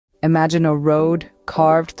Imagine a road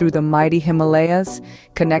carved through the mighty Himalayas,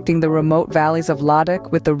 connecting the remote valleys of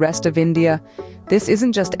Ladakh with the rest of India. This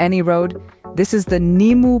isn't just any road, this is the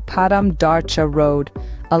Nimmu-Padam-Darcha Road,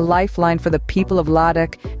 a lifeline for the people of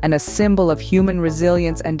Ladakh and a symbol of human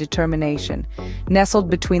resilience and determination.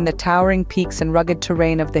 Nestled between the towering peaks and rugged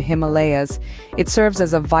terrain of the Himalayas, it serves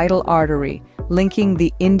as a vital artery, linking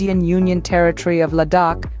the Indian Union territory of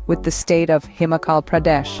Ladakh with the state of Himachal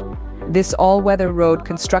Pradesh. This all-weather road,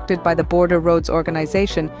 constructed by the Border Roads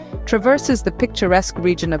Organization, traverses the picturesque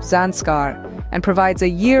region of Zanskar and provides a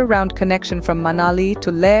year-round connection from Manali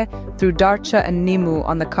to Leh through Darcha and Nimmu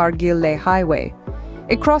on the Kargil-Leh highway.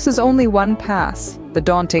 It crosses only one pass, the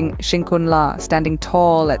daunting Shinkunla, standing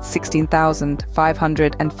tall at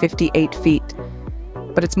 16,558 feet.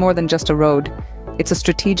 But it's more than just a road. It's a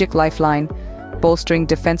strategic lifeline, bolstering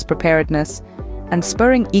defense preparedness and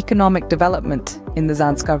spurring economic development in the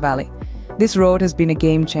Zanskar Valley. This road has been a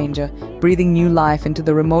game-changer, breathing new life into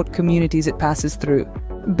the remote communities it passes through.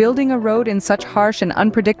 Building a road in such harsh and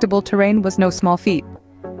unpredictable terrain was no small feat.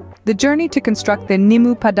 The journey to construct the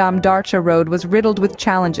Nimmu-Padam-Darcha Road was riddled with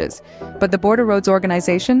challenges, but the Border Roads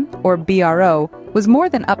Organization, or BRO, was more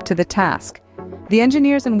than up to the task. The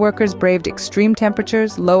engineers and workers braved extreme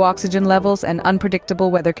temperatures, low oxygen levels, and unpredictable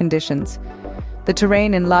weather conditions. The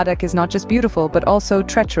terrain in Ladakh is not just beautiful, but also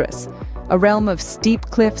treacherous, a realm of steep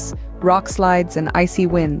cliffs, rock slides, and icy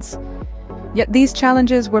winds. Yet these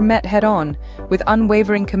challenges were met head-on, with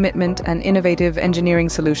unwavering commitment and innovative engineering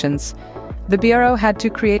solutions. The BRO had to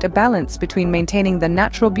create a balance between maintaining the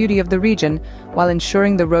natural beauty of the region while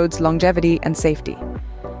ensuring the road's longevity and safety.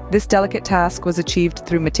 This delicate task was achieved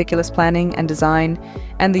through meticulous planning and design,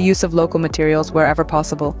 and the use of local materials wherever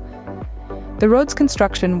possible. The road's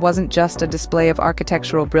construction wasn't just a display of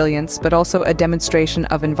architectural brilliance, but also a demonstration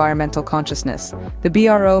of environmental consciousness. The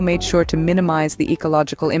BRO made sure to minimize the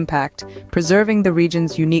ecological impact, preserving the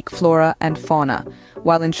region's unique flora and fauna,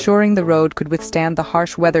 while ensuring the road could withstand the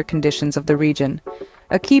harsh weather conditions of the region.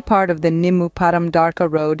 A key part of the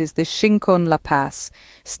Nimmu-Padam-Darcha Road is the Shinkunla Pass,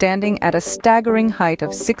 standing at a staggering height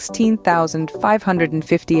of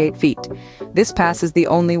 16,558 feet. This pass is the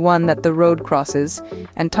only one that the road crosses,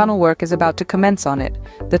 and tunnel work is about to commence on it.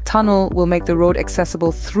 The tunnel will make the road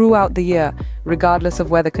accessible throughout the year, regardless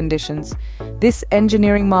of weather conditions. This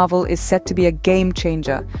engineering marvel is set to be a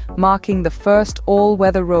game-changer, marking the first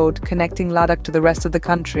all-weather road connecting Ladakh to the rest of the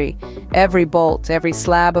country. Every bolt, every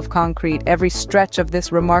slab of concrete, every stretch of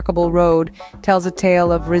this remarkable road tells a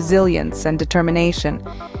tale of resilience and determination.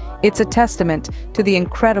 It's a testament to the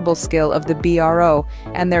incredible skill of the BRO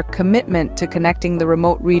and their commitment to connecting the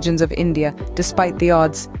remote regions of India, despite the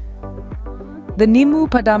odds. The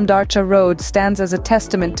Nimmu-Padam-Darcha Road stands as a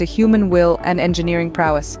testament to human will and engineering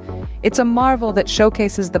prowess. It's a marvel that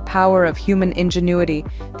showcases the power of human ingenuity,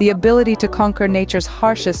 the ability to conquer nature's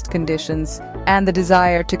harshest conditions, and the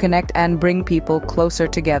desire to connect and bring people closer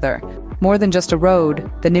together. More than just a road,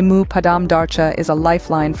 the Nimmu-Padam-Darcha is a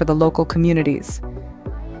lifeline for the local communities.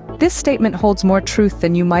 This statement holds more truth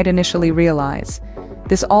than you might initially realize.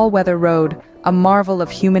 This all-weather road, a marvel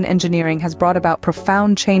of human engineering, has brought about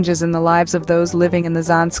profound changes in the lives of those living in the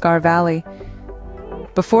Zanskar Valley.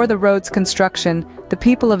 Before the road's construction, the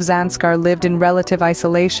people of Zanskar lived in relative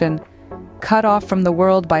isolation. Cut off from the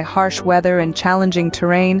world by harsh weather and challenging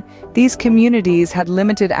terrain, these communities had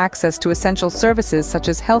limited access to essential services such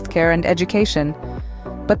as healthcare and education.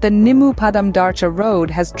 But the Nimmu-Padam-Darcha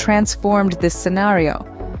Road has transformed this scenario.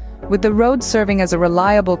 With the road serving as a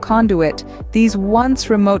reliable conduit, these once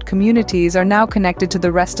remote communities are now connected to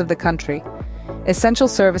the rest of the country. Essential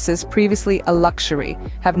services, previously a luxury,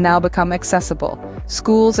 have now become accessible.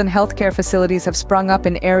 Schools and healthcare facilities have sprung up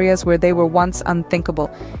in areas where they were once unthinkable.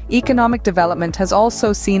 Economic development has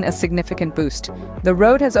also seen a significant boost. The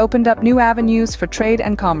road has opened up new avenues for trade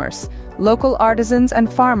and commerce. Local artisans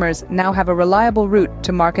and farmers now have a reliable route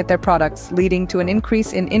to market their products, leading to an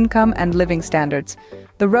increase in income and living standards.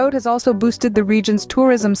 The road has also boosted the region's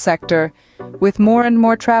tourism sector, with more and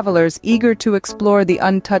more travelers eager to explore the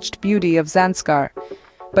untouched beauty of Zanskar.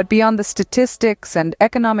 But beyond the statistics and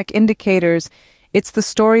economic indicators, it's the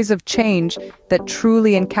stories of change that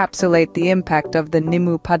truly encapsulate the impact of the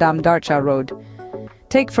Nimmu-Padam-Darcha Road.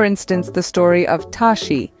 Take, for instance, the story of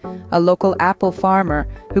Tashi, a local apple farmer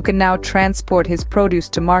who can now transport his produce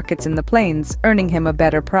to markets in the plains, earning him a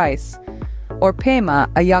better price. Or Pema,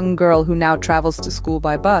 a young girl who now travels to school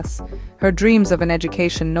by bus, her dreams of an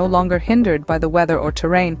education no longer hindered by the weather or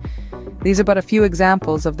terrain. These are but a few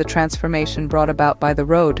examples of the transformation brought about by the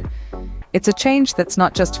road. It's a change that's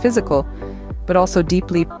not just physical, but also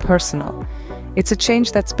deeply personal. It's a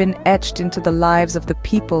change that's been etched into the lives of the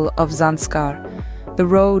people of Zanskar. the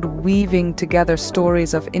road weaving together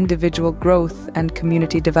stories of individual growth and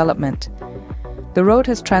community development. The road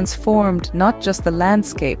has transformed not just the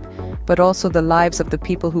landscape, but also the lives of the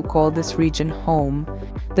people who call this region home.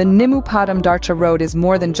 The Nimmu-Padam-Darcha Road is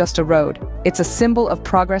more than just a road. It's a symbol of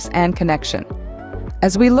progress and connection.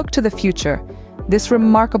 As we look to the future, this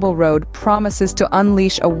remarkable road promises to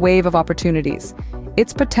unleash a wave of opportunities.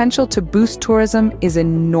 Its potential to boost tourism is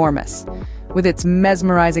enormous. With its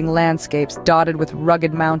mesmerizing landscapes dotted with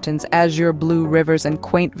rugged mountains, azure blue rivers, and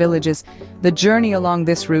quaint villages, the journey along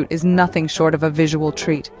this route is nothing short of a visual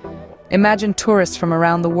treat. Imagine tourists from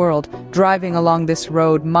around the world driving along this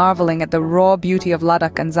road, marveling at the raw beauty of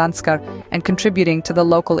Ladakh and Zanskar and contributing to the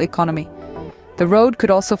local economy. The road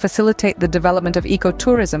could also facilitate the development of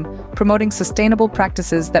ecotourism, promoting sustainable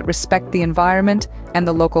practices that respect the environment and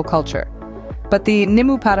the local culture. But the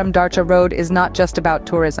Nimmu-Padam-Darcha Road is not just about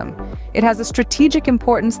tourism. It has a strategic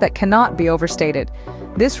importance that cannot be overstated.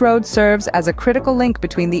 This road serves as a critical link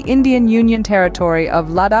between the Indian Union territory of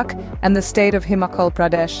Ladakh and the state of Himachal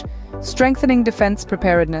Pradesh, strengthening defense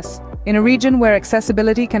preparedness. In a region where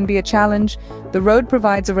accessibility can be a challenge, the road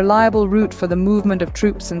provides a reliable route for the movement of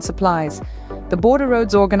troops and supplies. The Border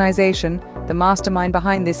Roads Organization, the mastermind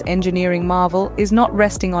behind this engineering marvel, is not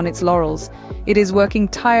resting on its laurels. It is working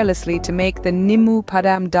tirelessly to make the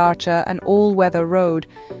Nimmu-Padam-Darcha an all-weather road.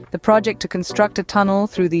 The project to construct a tunnel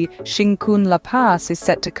through the Shinkunla Pass is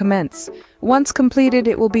set to commence. Once completed,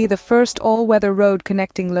 it will be the first all-weather road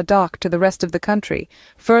connecting Ladakh to the rest of the country,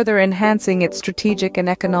 further enhancing its strategic and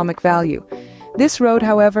economic value. This road,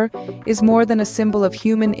 however, is more than a symbol of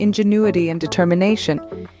human ingenuity and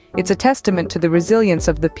determination. It's a testament to the resilience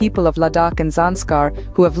of the people of Ladakh and Zanskar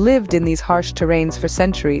who have lived in these harsh terrains for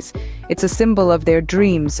centuries. It's a symbol of their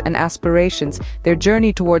dreams and aspirations, their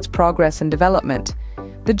journey towards progress and development.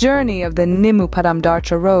 The journey of the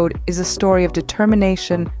Nimmu-Padam-Darcha Road is a story of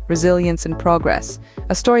determination, resilience, and progress,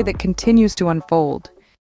 a story that continues to unfold.